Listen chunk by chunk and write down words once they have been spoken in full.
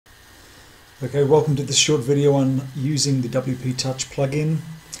Okay, welcome to this short video on using the WP-Touch plugin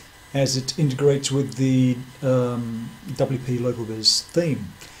as it integrates with the WP-LocalBiz theme.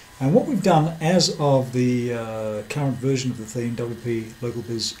 And what we've done as of the current version of the theme,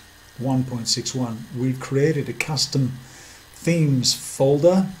 WP-LocalBiz 1.61, we've created a custom themes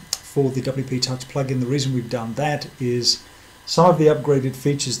folder for the WP-Touch plugin. The reason we've done that is some of the upgraded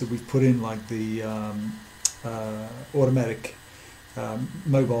features that we've put in, like the automatic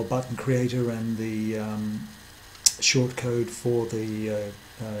mobile button creator and the shortcode for the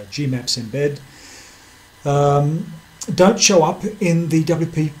Gmaps embed don't show up in the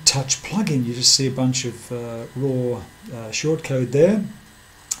WP-Touch plugin. You just see a bunch of raw shortcode there.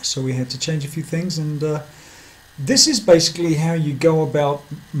 So we had to change a few things, and this is basically how you go about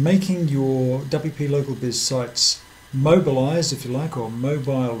making your WP-LocalBiz sites mobilized, if you like, or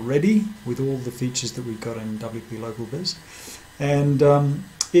mobile ready with all the features that we've got in WP-LocalBiz. And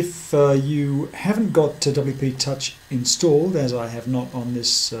if you haven't got WP-Touch installed, as I have not on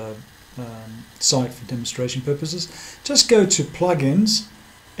this site for demonstration purposes, just go to Plugins,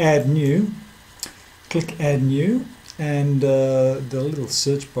 Add New, click Add New, and the little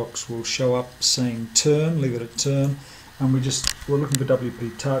search box will show up saying Term. Leave it at Term, and we're looking for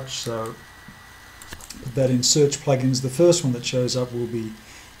WP-Touch, so put that in Search Plugins. The first one that shows up will be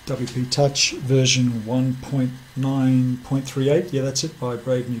WP-Touch version 1.9.38. Yeah, that's it, by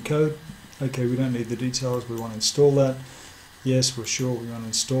Brave New Code. Okay, we don't need the details, we want to install that. Yes, we're sure we want to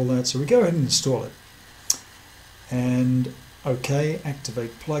install that, so we go ahead and install it. And okay,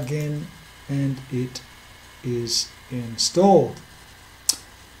 activate plugin, and it is installed.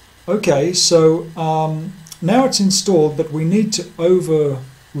 Okay, so now it's installed, but we need to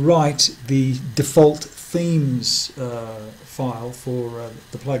overwrite the default themes file for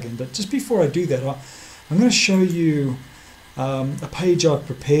the plugin. But just before I do that, I'm going to show you a page I've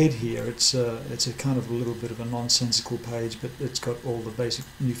prepared here. It's a kind of a little bit of a nonsensical page, but it's got all the basic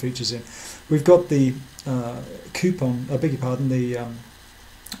new features in. We've got the the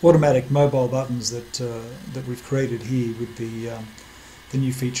automatic mobile buttons that we've created here with the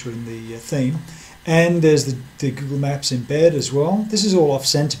new feature in the theme. And there's the Google Maps embed as well. This is all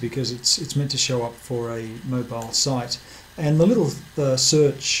off-center because it's meant to show up for a mobile site. And the little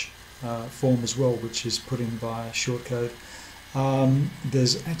search form as well, which is put in via shortcode.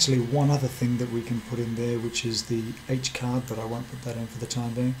 There's actually one other thing that we can put in there, which is the H card, but I won't put that in for the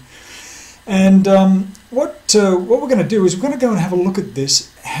time being. And what we're going to do is we're going to go and have a look at this,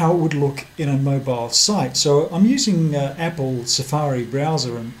 how it would look in a mobile site. So I'm using Apple Safari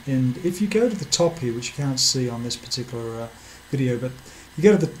browser, and if you go to the top here, which you can't see on this particular video, but you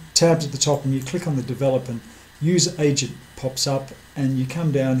go to the tabs at the top and you click on the develop, and User Agent pops up, and you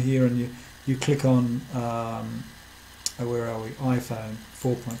come down here and you click on where are we? iPhone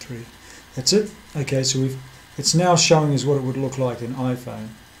 4.3. That's it. Okay, so it's now showing us what it would look like in iPhone.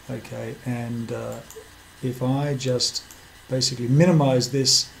 Okay, and if I just basically minimize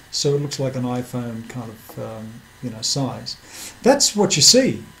this so it looks like an iPhone kind of size, that's what you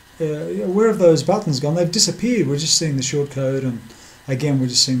see. Where have those buttons gone? They've disappeared. We're just seeing the shortcode, and again we're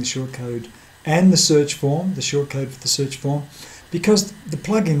just seeing the shortcode and the search form, the shortcode for the search form, because the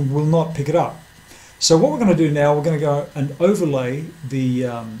plugin will not pick it up. So what we're going to do now, we're going to go and overlay the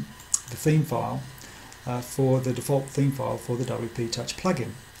theme file for the default theme file for the WP-Touch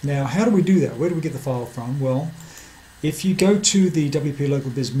plugin. Now, how do we do that? Where do we get the file from? Well, if you go to the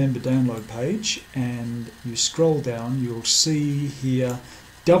WP-LocalBiz member download page and you scroll down, you'll see here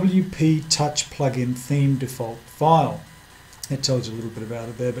WP-Touch plugin theme default file. It tells you a little bit about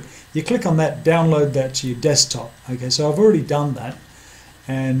it there, but you click on that, download that to your desktop. Okay, so I've already done that,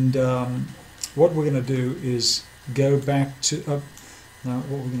 and what we're going to do is go back to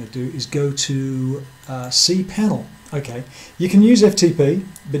go to cPanel. Okay, you can use FTP,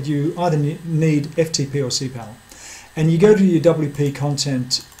 but you either need FTP or cPanel. And you go to your WP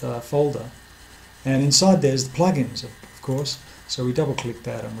content folder, and inside there's the plugins, of course. So we double click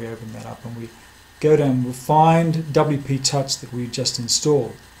that and we open that up, and we go down and we'll find WP-Touch that we just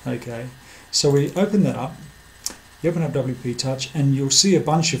installed. Okay, so we open that up. You open up WP-Touch, and you'll see a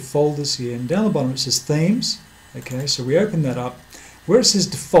bunch of folders here, and down the bottom it says Themes. Okay, so we open that up. Where it says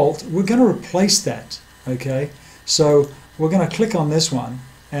Default, we're going to replace that. Okay, so we're going to click on this one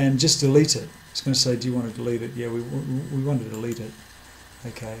and just delete it. It's going to say, do you want to delete it? Yeah, we want to delete it.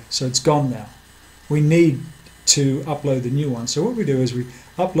 Okay, so it's gone now. We need to upload the new one. So what we do is we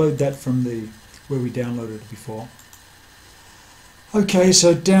upload that from where we downloaded it before. Okay,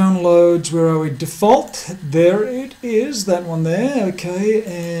 so downloads, where are we? Default, there it is, that one there. Okay,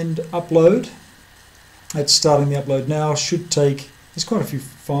 and upload. It's starting the upload now. Should take There's quite a few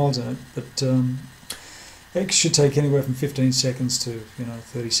files in it, but it should take anywhere from 15 seconds to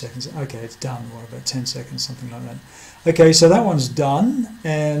 30 seconds. Okay, it's done. What about 10 seconds, something like that? Okay, so that one's done,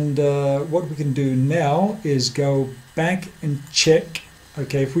 and what we can do now is go back and check.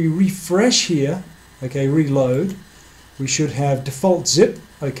 Okay, if we refresh here, okay, reload, we should have default zip.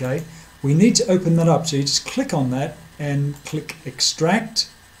 Okay, we need to open that up, so you just click on that and click extract,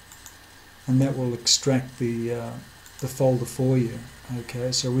 and that will extract the folder for you.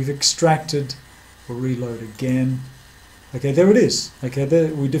 Okay, so we've extracted. We'll reload again. Okay, there it is. Okay,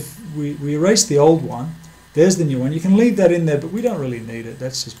 there we erased the old one. There's the new one. You can leave that in there, but we don't really need it.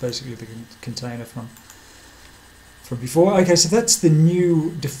 That's just basically the container from before. Okay, so that's the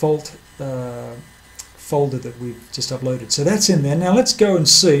new default folder that we've just uploaded. So that's in there. Now let's go and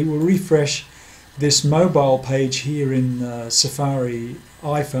see. We'll refresh this mobile page here in Safari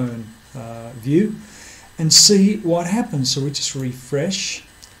iPhone view and see what happens. So we just refresh,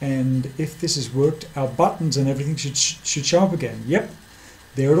 and if this has worked, our buttons and everything should show up again. Yep,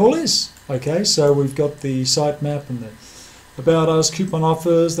 there it all is. Okay, so we've got the sitemap and the About Us, coupon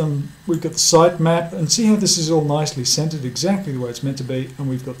offers, then we've got the sitemap, and see how this is all nicely centered exactly the way it's meant to be, and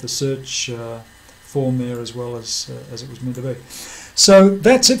we've got the search form there as well as it was meant to be. So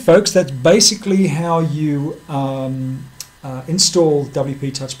that's it, folks. That's basically how you install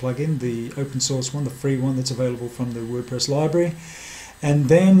WP-Touch plugin, the open source one, the free one that's available from the WordPress library. And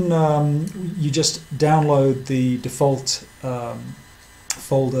then you just download the default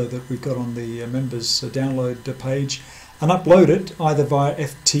folder that we've got on the members download page and upload it either via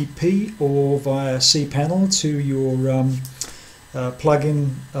FTP or via cPanel to your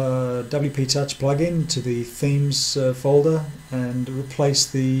plugin, WP-Touch plugin, to the themes folder, and replace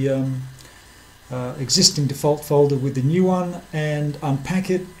the existing default folder with the new one and unpack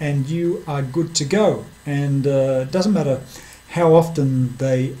it, and you are good to go. And it doesn't matter how often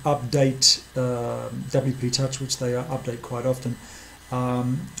they update WP-Touch, which they update quite often.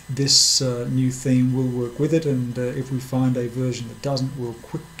 This new theme will work with it, and if we find a version that doesn't, we'll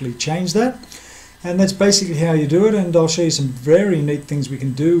quickly change that. And that's basically how you do it, and I'll show you some very neat things we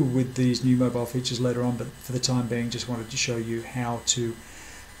can do with these new mobile features later on, but for the time being just wanted to show you how to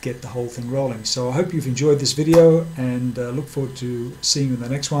get the whole thing rolling. So I hope you've enjoyed this video, and look forward to seeing you in the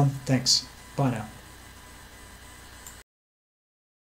next one. Thanks. Bye now.